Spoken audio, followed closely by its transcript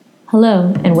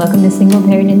Hello, and welcome to Single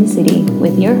Parent in the City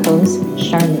with your host,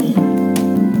 Charlene.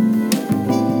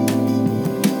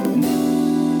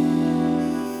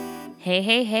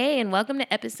 Hey, and welcome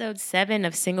to episode 7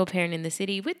 of Single Parent in the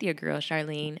City with your girl,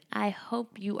 Charlene. I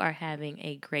hope you are having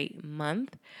a great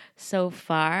month so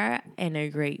far and a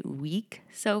great week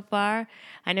so far.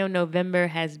 I know November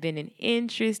has been an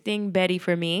interesting Betty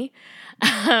for me.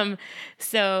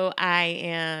 So I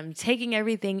am taking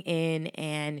everything in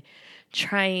and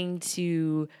trying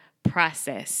to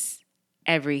process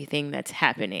everything that's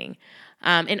happening.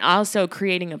 And also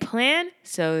creating a plan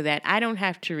so that I don't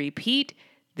have to repeat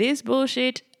this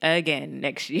bullshit again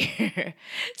next year.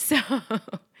 So,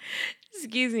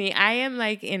 excuse me, I am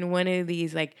like in one of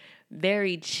these like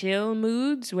very chill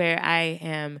moods where I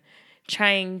am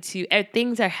trying to,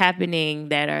 things are happening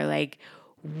that are like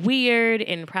weird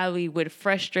and probably would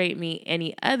frustrate me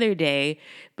any other day.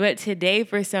 But today,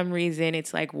 for some reason,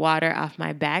 it's like water off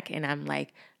my back and I'm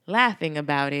like laughing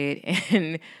about it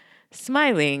and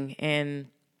smiling and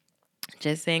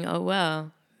just saying, oh,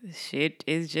 well, shit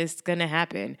is just going to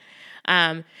happen.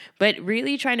 But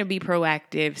really trying to be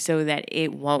proactive so that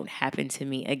it won't happen to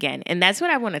me again. And that's what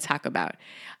I want to talk about.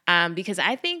 Because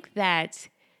I think that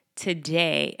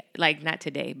today, like not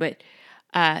today, but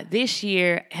this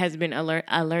year has been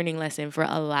a learning lesson for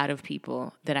a lot of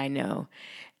people that I know.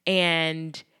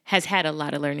 And has had a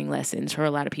lot of learning lessons for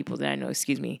a lot of people that I know,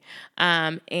 excuse me.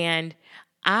 And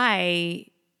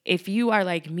if you are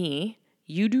like me,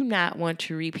 you do not want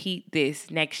to repeat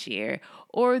this next year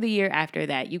or the year after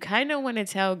that. You kind of want to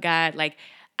tell God, like,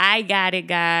 I got it,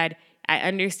 God. I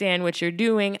understand what you're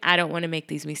doing. I don't want to make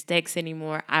these mistakes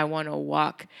anymore. I want to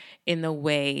walk in the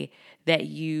way that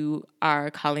you are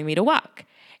calling me to walk.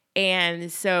 And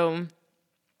so,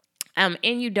 and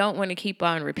you don't want to keep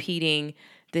on repeating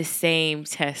the same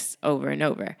tests over and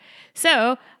over.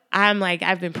 So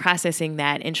I've been processing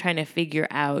that and trying to figure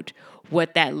out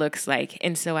what that looks like.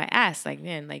 And so I asked, like,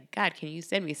 man, like, God, can you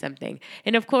send me something?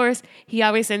 And of course, he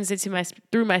always sends it to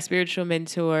through my spiritual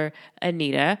mentor,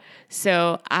 Anita.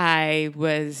 So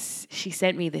she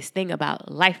sent me this thing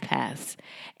about life paths.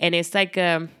 And it's like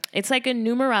a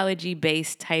numerology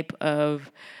based type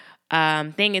of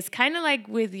thing. It's kind of like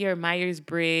with your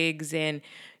Myers-Briggs and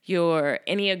your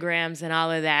Enneagrams and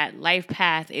all of that. Life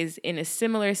path is in a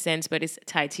similar sense, but it's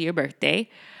tied to your birthday,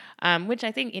 which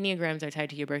I think Enneagrams are tied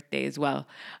to your birthday as well.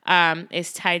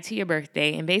 It's tied to your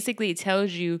birthday, and basically it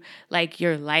tells you like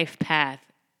your life path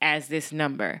as this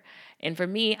number. And for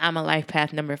me, I'm a life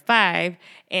path number 5.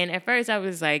 And at first I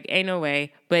was like, ain't no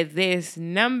way. But this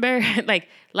number, like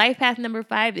life path number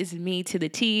 5 is me to the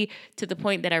T, to the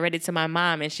point that I read it to my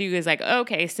mom. And she was like,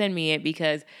 okay, send me it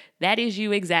because that is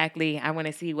you exactly. I want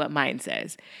to see what mine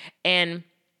says. And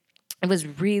it was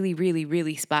really, really,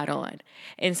 really spot on.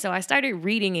 And so I started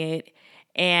reading it,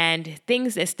 and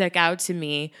things that stuck out to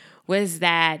me was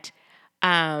that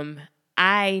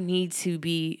I need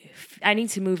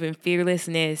to move in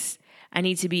fearlessness. I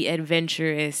need to be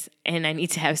adventurous, and I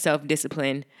need to have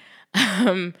self-discipline.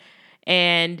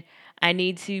 And I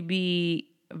need to be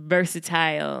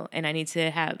versatile, and I need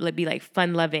to be like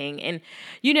fun loving. And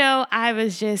I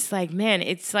was just like, man,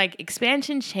 it's like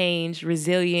expansion, change,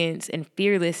 resilience, and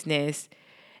fearlessness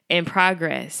and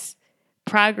progressive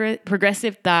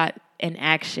thought and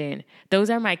action. Those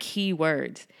are my key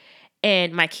words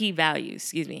and my key values,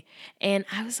 excuse me. And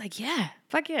I was like, yeah,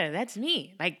 fuck yeah, that's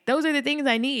me. Like, those are the things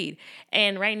I need.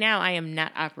 And right now I am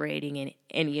not operating in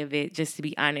any of it, just to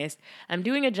be honest. I'm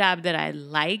doing a job that I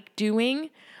like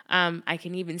doing. I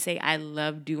can even say I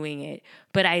love doing it,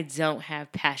 but I don't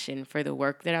have passion for the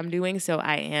work that I'm doing. So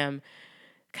I am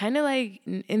kind of like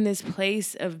in this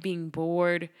place of being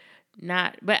bored.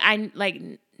 I'm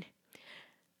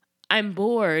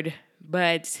bored,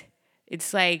 but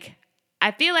it's like, I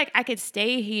feel like I could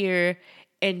stay here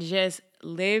and just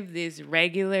live this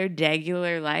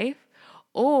degular life,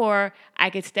 or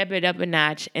I could step it up a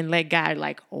notch and let God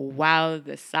like wow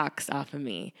the socks off of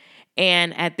me.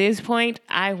 And at this point,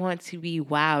 I want to be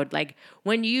wowed. Like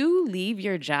when you leave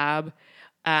your job,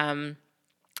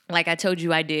 like I told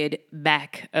you I did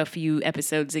back a few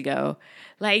episodes ago,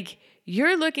 like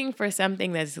you're looking for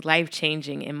something that's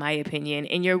life-changing, in my opinion,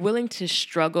 and you're willing to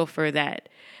struggle for that.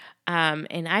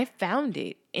 And I found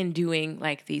it in doing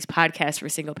like these podcasts for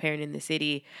Single Parent in the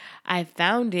City. I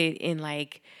found it in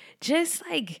like just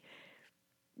like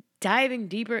diving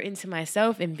deeper into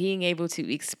myself and being able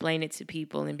to explain it to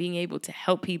people and being able to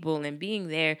help people and being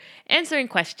there answering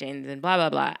questions and blah blah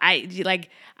blah.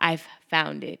 I've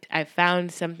found it. I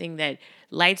found something that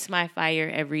lights my fire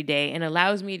every day and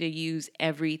allows me to use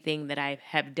everything that I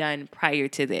have done prior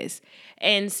to this.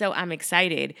 And so I'm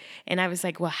excited. And I was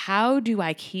like, well, how do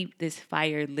I keep this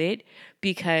fire lit?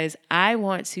 Because I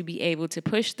want to be able to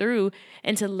push through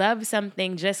and to love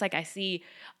something just like I see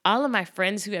all of my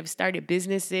friends who have started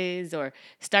businesses or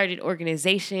started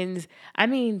organizations. I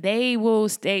mean, they will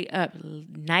stay up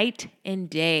night and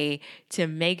day to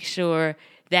make sure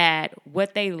that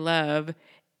what they love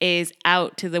is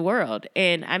out to the world.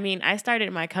 And I mean, I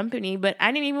started my company, but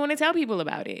I didn't even want to tell people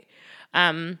about it.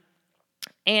 And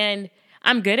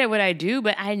I'm good at what I do,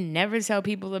 but I never tell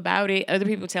people about it. Other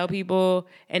people tell people,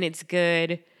 and it's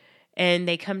good. And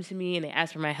they come to me and they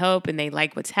ask for my help and they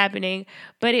like what's happening.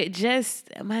 But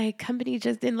my company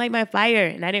just didn't light my fire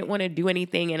and I didn't want to do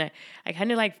anything. And I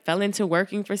kind of like fell into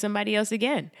working for somebody else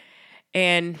again.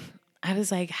 And I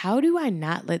was like, how do I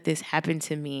not let this happen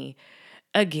to me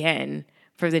again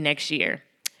for the next year?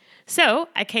 So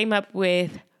I came up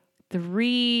with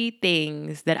 3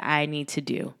 things that I need to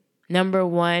do. Number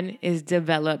 1 is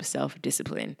develop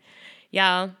self-discipline.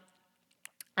 Y'all,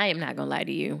 I am not going to lie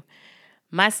to you.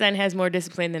 My son has more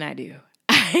discipline than I do.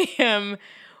 I am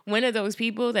one of those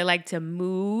people that like to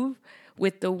move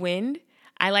with the wind.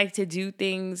 I like to do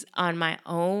things on my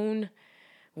own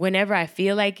whenever I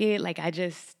feel like it. Like I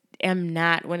just am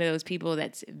not one of those people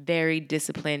that's very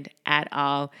disciplined at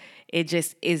all. It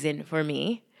just isn't for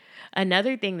me.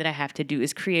 Another thing that I have to do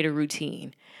is create a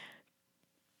routine.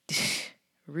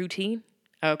 Routine?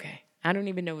 Okay. I don't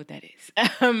even know what that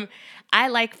is. I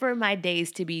like for my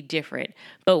days to be different.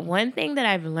 But one thing that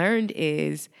I've learned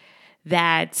is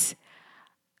that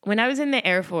when I was in the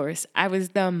Air Force, I was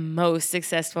the most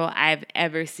successful I've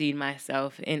ever seen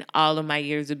myself in all of my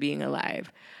years of being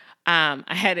alive. I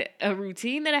had a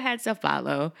routine that I had to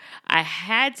follow. I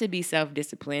had to be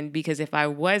self-disciplined because if I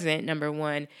wasn't, number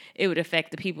 1, it would affect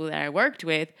the people that I worked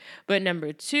with. But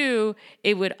number 2,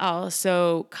 it would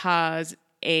also cause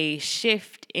a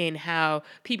shift in how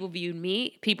people viewed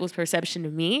me, people's perception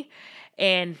of me.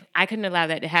 And I couldn't allow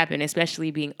that to happen, especially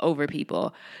being over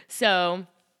people. So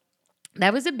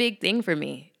that was a big thing for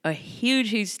me, a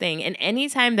huge, huge thing. And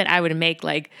anytime that I would make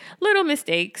like little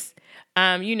mistakes,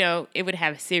 it would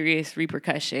have serious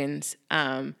repercussions.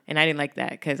 And I didn't like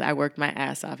that because I worked my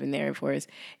ass off in the Air Force.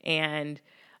 And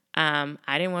I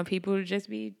didn't want people to just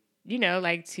be,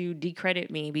 like to decredit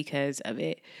me because of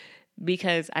it.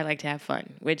 Because I like to have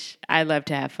fun, which I love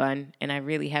to have fun. And I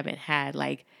really haven't had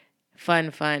like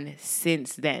fun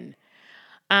since then.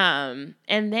 And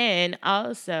then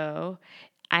also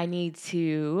I need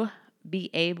to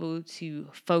be able to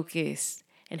focus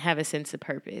and have a sense of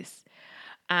purpose.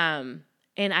 And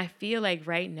I feel like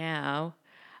right now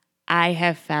I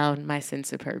have found my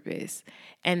sense of purpose.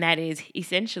 And that is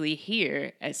essentially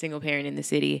here at Single Parent in the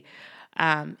City.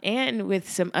 And with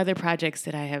some other projects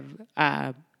that I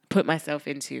have put myself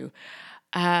into.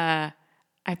 I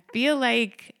feel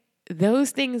like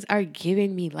those things are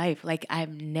giving me life like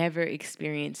I've never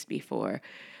experienced before.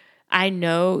 I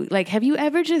know, like, have you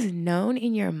ever just known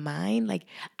in your mind, like,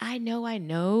 I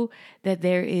know that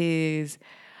there is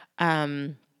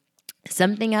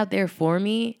something out there for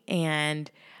me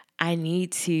and I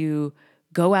need to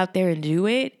go out there and do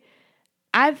it?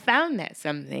 I've found that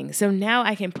something. So now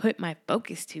I can put my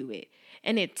focus to it.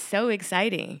 And it's so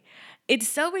exciting. It's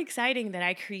so exciting that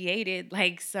I created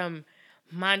like some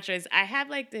mantras. I have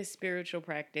like this spiritual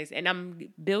practice and I'm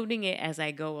building it as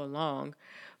I go along.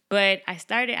 But I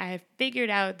have figured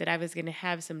out that I was going to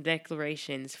have some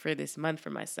declarations for this month for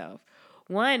myself.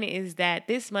 One is that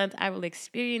this month I will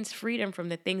experience freedom from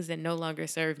the things that no longer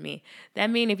serve me. That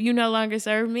means if you no longer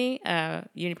serve me,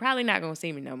 you're probably not going to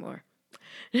see me no more.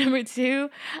 Number 2,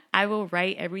 I will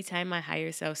write every time my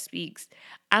higher self speaks.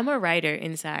 I'm a writer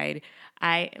inside.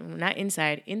 Inside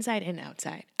and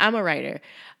outside. I'm a writer.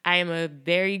 I am a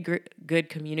very good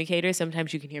communicator.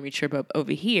 Sometimes you can hear me chirp up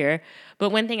over here. But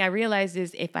one thing I realized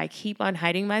is if I keep on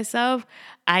hiding myself,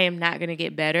 I am not going to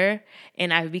get better.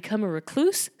 And I've become a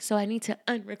recluse, so I need to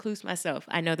unrecluse myself.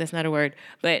 I know that's not a word,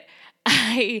 but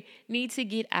I need to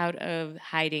get out of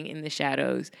hiding in the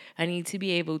shadows. I need to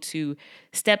be able to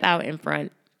step out in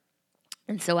front.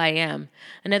 And so I am.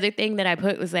 Another thing that I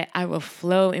put was that I will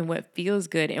flow in what feels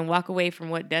good and walk away from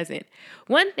what doesn't.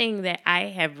 One thing that I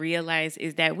have realized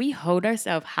is that we hold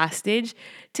ourselves hostage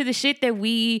to the shit that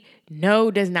we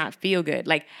know does not feel good.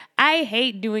 Like, I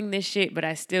hate doing this shit, but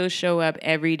I still show up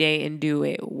every day and do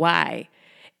it. Why?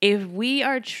 If we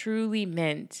are truly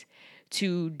meant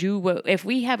to if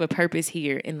we have a purpose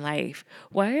here in life,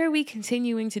 why are we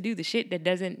continuing to do the shit that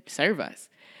doesn't serve us?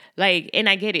 Like, and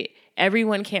I get it.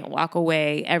 Everyone can't walk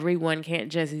away. Everyone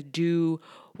can't just do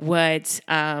what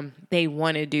they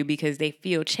want to do because they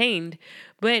feel chained.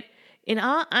 But in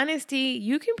all honesty,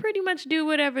 you can pretty much do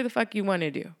whatever the fuck you want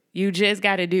to do. You just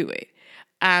got to do it.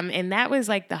 And that was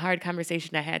like the hard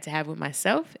conversation I had to have with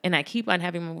myself. And I keep on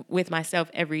having with myself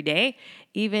every day,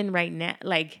 even right now,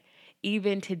 like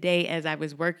even today as I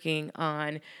was working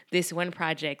on this one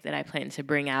project that I plan to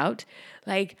bring out,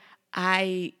 like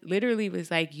I literally was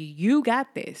like, you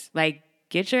got this. Like,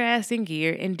 get your ass in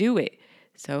gear and do it.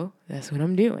 So that's what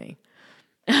I'm doing.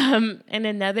 And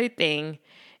another thing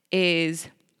is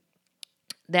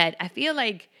that I feel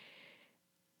like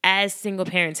as single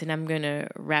parents, and I'm going to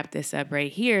wrap this up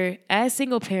right here, as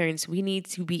single parents, we need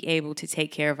to be able to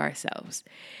take care of ourselves.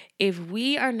 If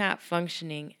we are not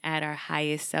functioning at our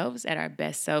highest selves, at our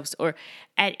best selves, or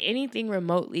at anything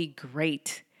remotely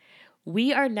great,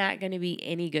 we are not going to be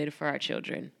any good for our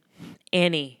children,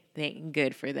 anything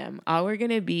good for them. All we're going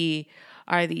to be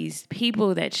are these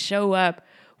people that show up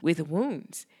with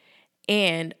wounds.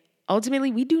 And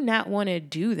ultimately, we do not want to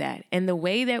do that. And the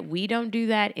way that we don't do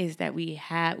that is that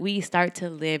we start to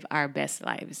live our best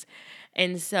lives.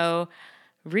 And so,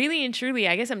 really and truly,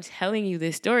 I guess I'm telling you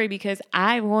this story because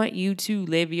I want you to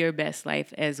live your best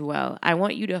life as well. I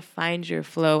want you to find your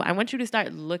flow. I want you to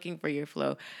start looking for your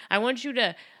flow. I want you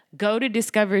to go to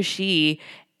Discover She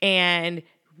and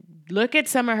look at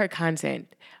some of her content.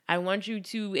 I want you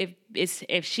to,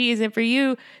 if she isn't for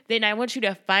you, then I want you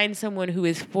to find someone who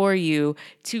is for you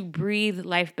to breathe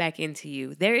life back into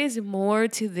you. There is more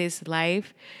to this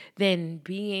life than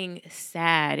being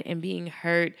sad and being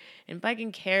hurt and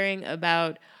fucking caring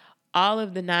about all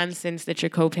of the nonsense that your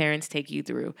co-parents take you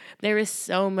through. There is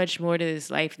so much more to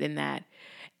this life than that.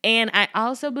 And I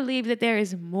also believe that there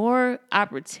is more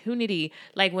opportunity.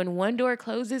 Like when one door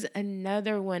closes,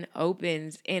 another one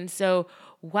opens. And so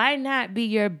why not be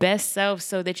your best self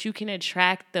so that you can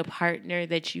attract the partner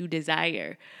that you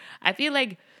desire? I feel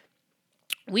like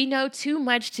we know too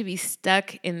much to be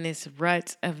stuck in this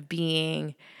rut of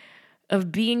being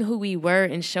who we were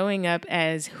and showing up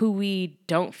as who we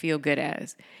don't feel good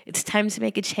as. It's time to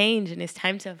make a change, and it's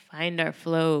time to find our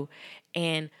flow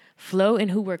and flow in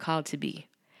who we're called to be.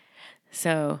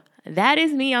 So that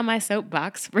is me on my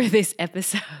soapbox for this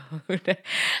episode.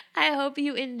 I hope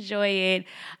you enjoy it.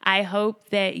 I hope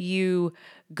that you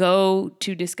go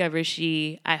to Discover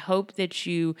She. I hope that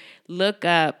you look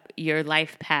up your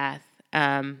life path.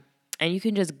 And you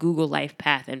can just Google life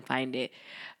path and find it.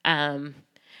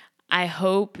 I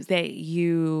hope that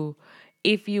you,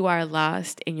 if you are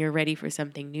lost and you're ready for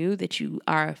something new, that you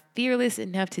are fearless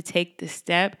enough to take the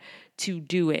step to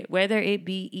do it, whether it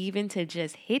be even to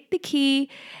just hit the key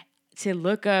to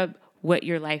look up what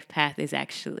your life path is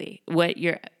actually, what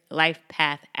your life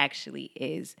path actually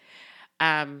is.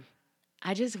 I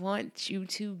just want you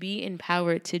to be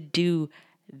empowered to do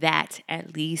that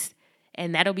at least,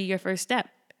 and that'll be your first step.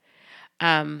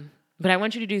 But I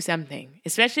want you to do something,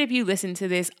 especially if you listen to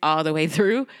this all the way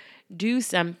through, do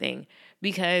something.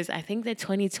 Because I think that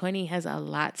 2020 has a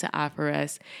lot to offer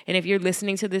us. And if you're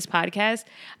listening to this podcast,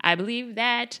 I believe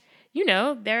that,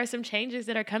 there are some changes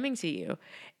that are coming to you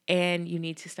and you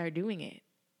need to start doing it.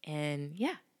 And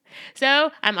yeah.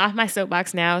 So I'm off my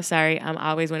soapbox now. Sorry, I'm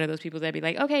always one of those people that be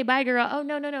like, okay, bye, girl. Oh,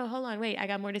 no, hold on, wait, I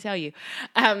got more to tell you.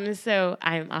 So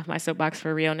I'm off my soapbox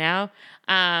for real now.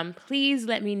 Please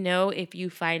let me know if you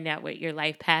find out what your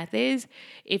life path is.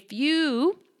 If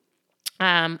you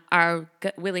are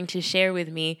willing to share with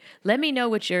me, let me know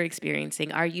what you're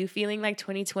experiencing. Are you feeling like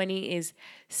 2020 is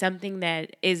something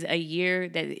that is a year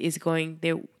that is going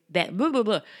there, that blah, blah,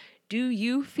 blah. Do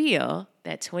you feel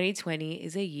that 2020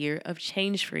 is a year of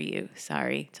change for you?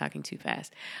 Sorry, talking too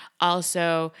fast.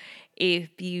 Also, if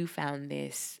you found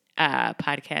this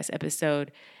podcast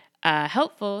episode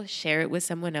helpful, share it with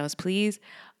someone else, please.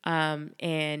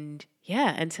 And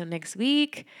yeah, until next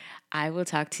week, I will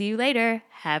talk to you later.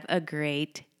 Have a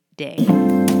great day.